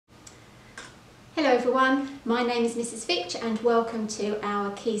Hello everyone, my name is Mrs Fitch and welcome to our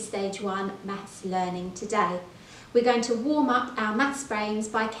Key Stage 1 Maths learning today. We're going to warm up our maths brains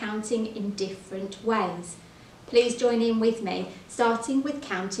by counting in different ways. Please join in with me, starting with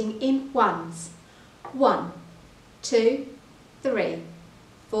counting in ones. 1, 2, 3,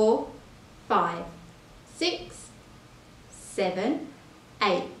 4, 5, 6, 7,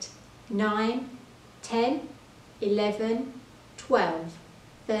 8, 9, 10, 11, 12,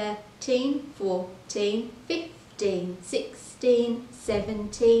 13, 14, 15, 16,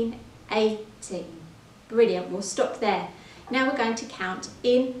 17, 18. Brilliant, we'll stop there. Now we're going to count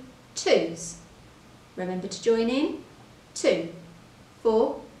in twos. Remember to join in. 2,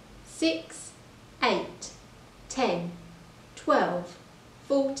 4, 6, 8, 10, 12,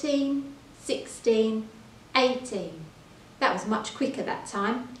 14, 16, 18. That was much quicker that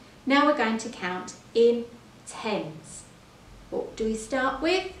time. Now we're going to count in tens. What do we start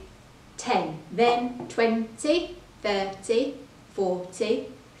with? 10, then 20, 30, 40,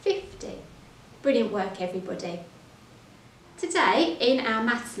 50. Brilliant work everybody. Today in our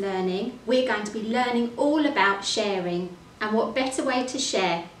maths learning we're going to be learning all about sharing, and what better way to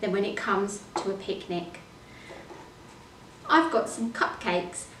share than when it comes to a picnic. I've got some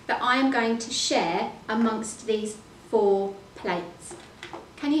cupcakes that I am going to share amongst these 4 plates.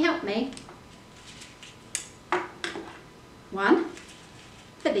 Can you help me? 1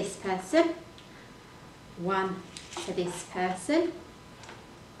 for this person, 1 for this person,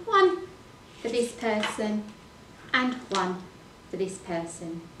 1 for this person, and 1 for this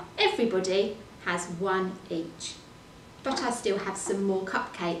person. Everybody has 1 each, but I still have some more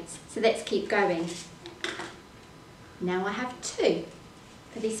cupcakes, so let's keep going. Now I have 2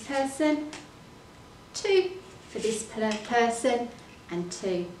 for this person, 2 for this person, and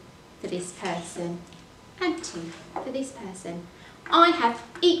 2 for this person, and 2 for this person. I have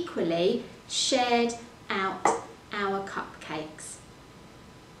equally shared out our cupcakes.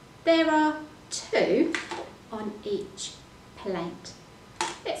 There are 2 on each plate.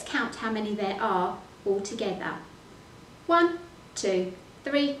 Let's count how many there are altogether. 1, 2,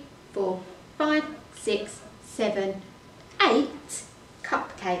 3, 4, 5, 6, 7, 8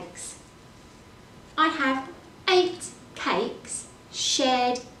 cupcakes. I have 8 cakes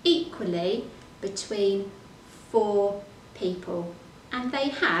shared equally between 4 people, and they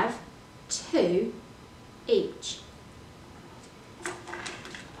have 2 each.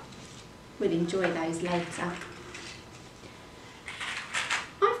 We'll enjoy those later.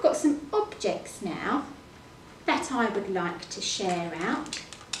 I've got some objects now that I would like to share out.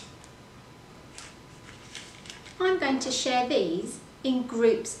 I'm going to share these in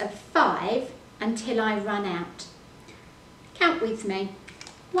groups of 5 until I run out. Count with me.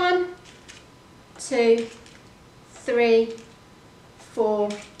 1, 2, 3, 4,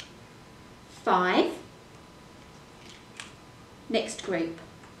 5. Next group.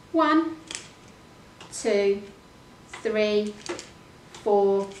 1, 2, 3,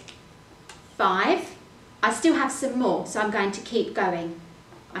 4, 5. I still have some more, so I'm going to keep going.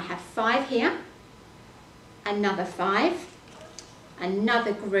 I have 5 here, another 5,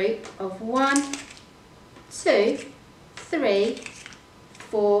 another group of 1, 2, 3,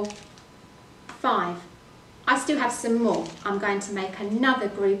 4, 5. I still have some more. I'm going to make another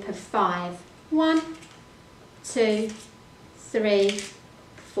group of 5. 1, 2, 3,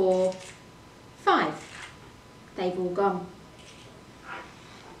 4, 5. They've all gone.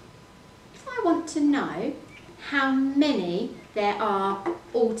 If I want to know how many there are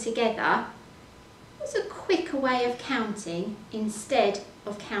altogether, what's a quicker way of counting instead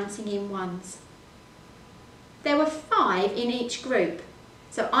of counting in ones? There were 5 in each group,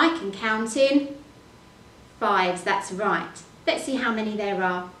 so I can count in 5s, that's right. Let's see how many there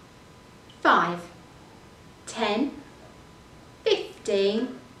are. 5, 10,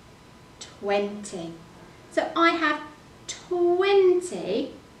 15, 20. So I have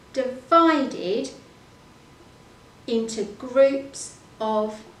 20 divided into groups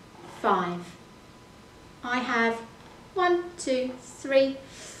of 5. I have 1, 2, 3,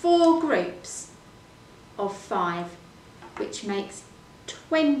 4 groups of 5, which makes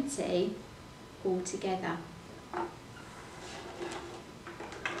 20 altogether.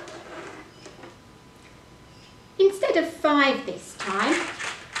 Instead of 5 this time,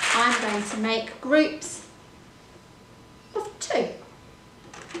 I'm going to make groups of 2.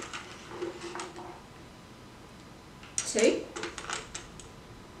 2.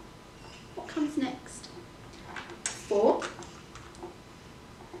 What comes next? 4,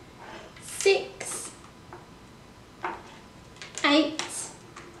 6, 8,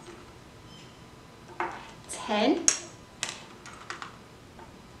 10,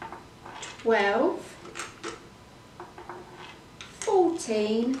 12,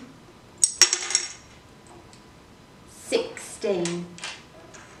 14, 16.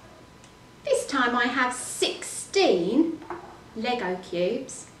 This time I have 16 Lego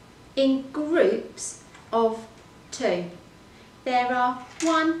cubes in groups of 2. There are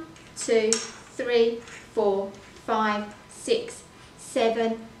 1, 2, 3, 4, 5, 6,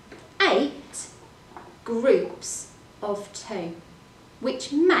 7, 8 groups of 2,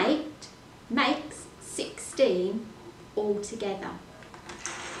 which makes 16 altogether.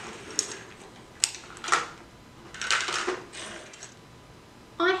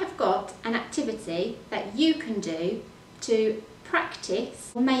 I have got an activity that you can do to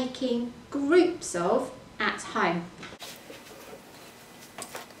practice making groups of at home.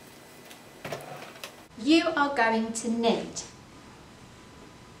 You are going to need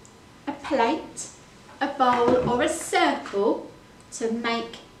a plate, a bowl or a circle to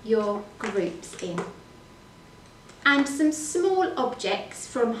make your groups in, and some small objects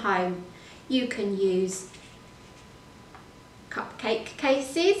from home. You can use cupcake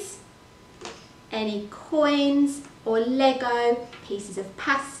cases, any coins or Lego, pieces of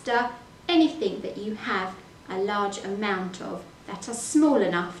pasta, anything that you have a large amount of that are small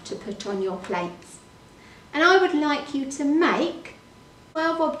enough to put on your plates. And I would like you to make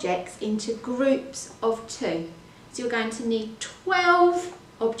 12 objects into groups of 2. So you're going to need 12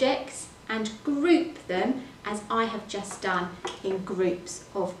 objects and group them as I have just done in groups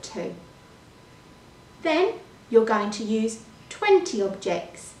of 2. Then you're going to use 20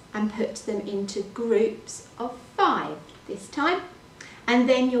 objects and put them into groups of 5 this time. And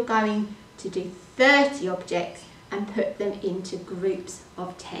then you're going to do 30 objects and put them into groups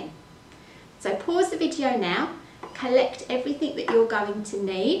of 10. So pause the video now, collect everything that you're going to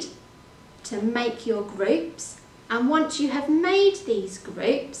need to make your groups, and once you have made these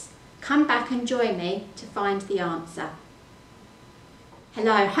groups, come back and join me to find the answer.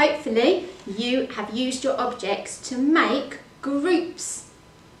 Hello, hopefully you have used your objects to make groups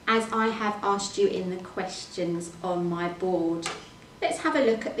as I have asked you in the questions on my board. Let's have a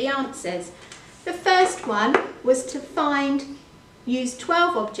look at the answers. The first one was to use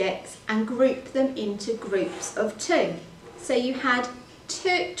 12 objects and group them into groups of 2. So you had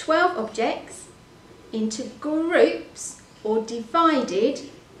 12 objects into groups or divided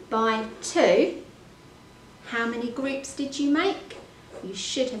by 2. How many groups did you make? You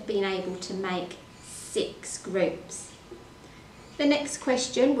should have been able to make 6 groups. The next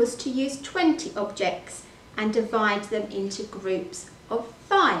question was to use 20 objects and divide them into groups of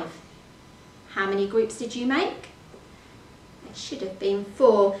 5. How many groups did you make? It should have been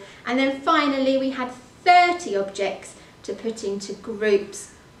 4. And then finally we had 30 objects to put into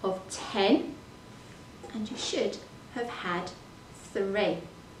groups of 10, and you should have had 3.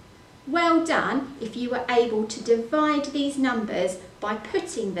 Well done if you were able to divide these numbers by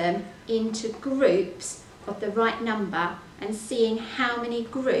putting them into groups of the right number and seeing how many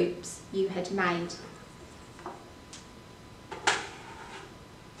groups you had made.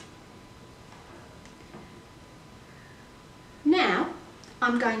 Now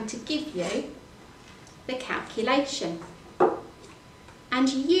I'm going to give you the calculation, and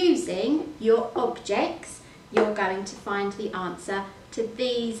using your objects you're going to find the answer to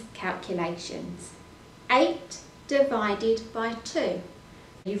these calculations. 8 divided by 2.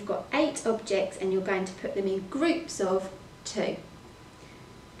 You've got 8 objects and you're going to put them in groups of 2.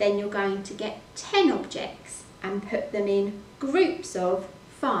 Then you're going to get 10 objects and put them in groups of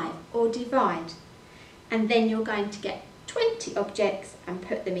 5 or divide. And then you're going to get 20 objects and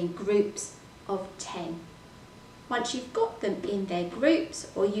put them in groups of 10. Once you've got them in their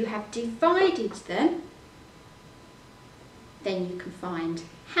groups or you have divided them, then you can find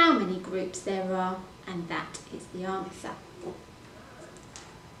how many groups there are, and that is the answer.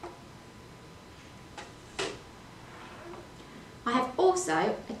 I have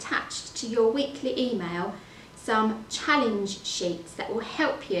also attached to your weekly email some challenge sheets that will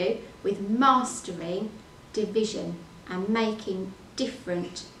help you with mastering division and making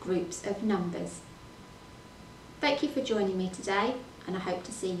different groups of numbers. Thank you for joining me today, and I hope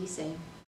to see you soon.